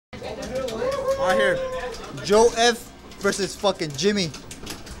Right here. Joe F versus fucking Jimmy.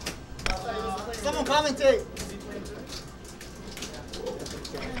 Someone commentate.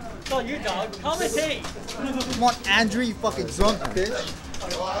 It's all you, dog. Commentate. Come on, Andrew, you fucking drunk bitch.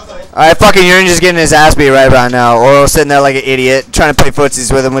 Alright, fucking Urine just getting his ass beat right about now. Oro sitting there like an idiot, trying to play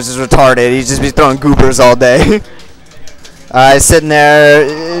footsies with him, which is retarded. He's just be throwing goopers all day. Alright, sitting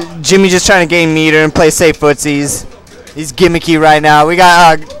there. Jimmy just trying to gain meter and play safe footsies. He's gimmicky right now. We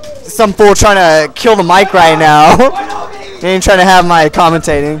got some fool trying to kill the mic right now. He ain't trying to have my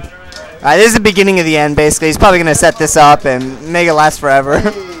commentating. Alright, this is the beginning of the end, basically. He's probably going to set this up and make it last forever.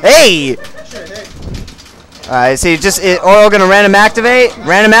 Hey! Alright, so Oro going to random activate?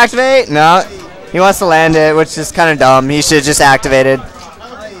 Random activate? No. He wants to land it, which is kind of dumb. He should have just activated.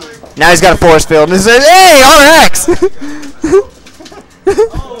 Now he's got a force field. And he says, hey, RX!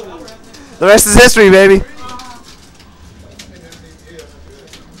 The rest is history, baby.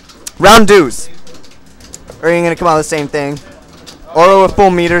 Round deuce. Or are you going to come out with the same thing? Oro with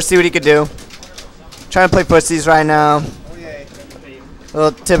full meter, see what he could do. Trying to play pussies right now. A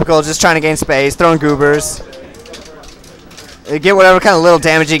little typical, just trying to gain space, throwing goobers. Get whatever kind of little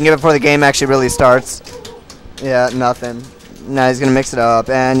damage you can get before the game actually really starts. Yeah, nothing. Now he's going to mix it up,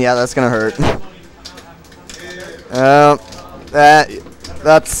 and yeah, that's going to hurt.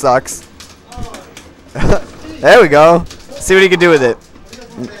 That sucks. There we go. See what he can do with it.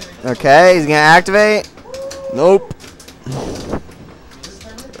 Okay, he's going to activate. Nope.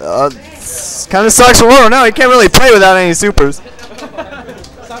 Kind of sucks for Oro. No, he can't really play without any supers.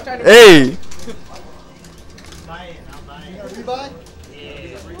 Hey!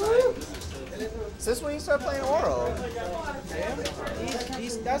 Is this when you start playing Oro?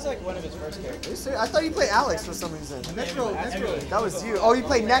 That's like one of his first characters. I thought you played Alex for some reason. Necro. That was you. Oh, you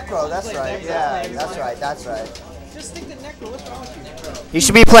played Necro. That's right. Yeah, that's right. That's right. Just stick to Necro. What's wrong with you? You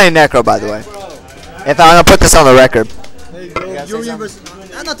should be playing Necro, by the way. If I'm gonna put this on the record. There you go. Yuri versus.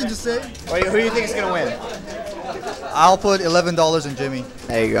 I have nothing to say. Who do you think is gonna win? I'll put $11 in Jimmy.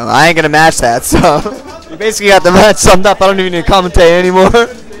 There you go. I ain't gonna match that, so you basically got the match summed up. I don't even need to commentate anymore.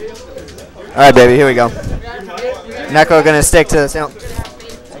 All right, baby. Here we go. Necro gonna stick to this. I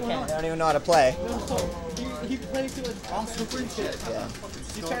don't even know how to play. He plays to his wrong super shit. Yeah.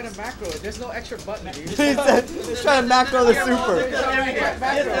 He's trying to macro it. There's no extra button, dude. He's trying to macro the super.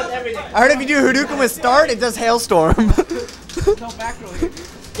 I heard if you do Hadouken with start, it does Hailstorm. No macro here.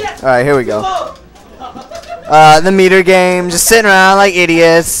 Alright, here we go. The meter game, just sitting around like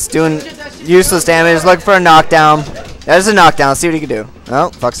idiots, doing useless damage, looking for a knockdown. There's a knockdown, see what he can do.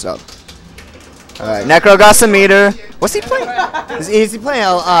 Oh, fucks it up. Alright, Necro got some meter. What's he playing? Is he playing,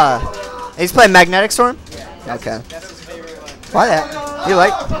 he's playing Magnetic Storm? Okay. Why that? You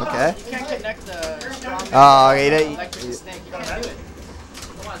like? Okay. You can't connect the strong Oh, electric snake. You gotta do it.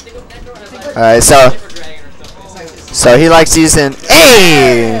 Alright, so he likes using.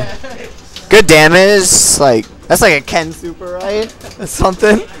 Hey! Good damage. Like, that's like a Ken super, right? That's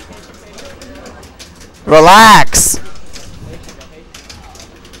something. Relax.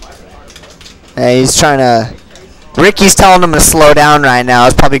 Hey, he's trying to. Ricky's telling him to slow down right now.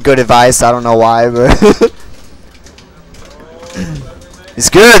 It's probably good advice. I don't know why, but. It's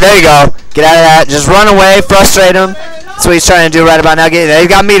good. There you go. Get out of that. Just run away. Frustrate him. That's what he's trying to do right about now. He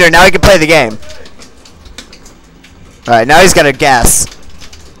got meter. Now he can play the game. Alright, now he's got to guess.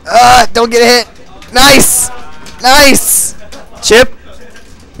 Don't get hit. Nice. Nice. Chip.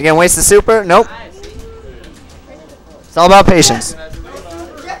 You gonna waste the super? Nope. It's all about patience.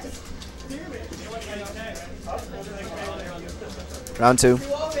 Round two.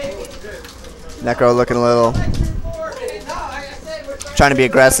 Necro looking a little. Trying to be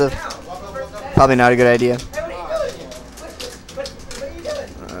aggressive. Probably not a good idea.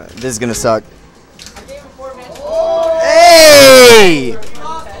 This is gonna suck. Hey!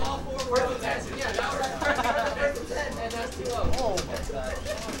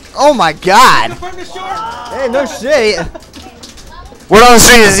 Oh my God! Hey, no shit. Word on the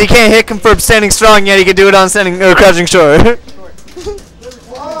street is he can't hit confirmed standing strong yet. He can do it on standing or crouching short.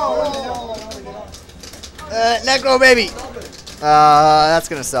 Necro baby. That's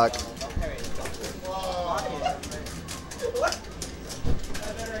gonna suck.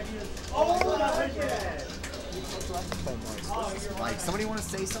 Somebody want to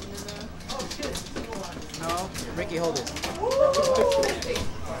say something in there? Oh shit. No. Ricky, hold it.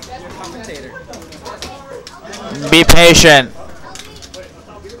 You're a commentator. Be patient.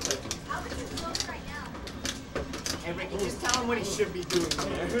 Hey Ricky, just tell him what he should be doing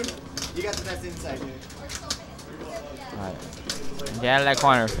there. You got the best insight here. Alright. Get out of that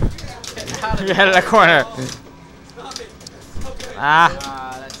corner. Get out of that corner. Ah.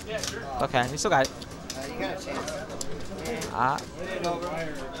 Okay, you still got it. You got a chance. Ah.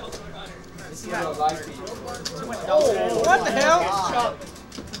 Oh, what the hell?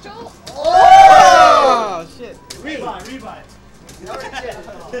 Oh shit. Revive.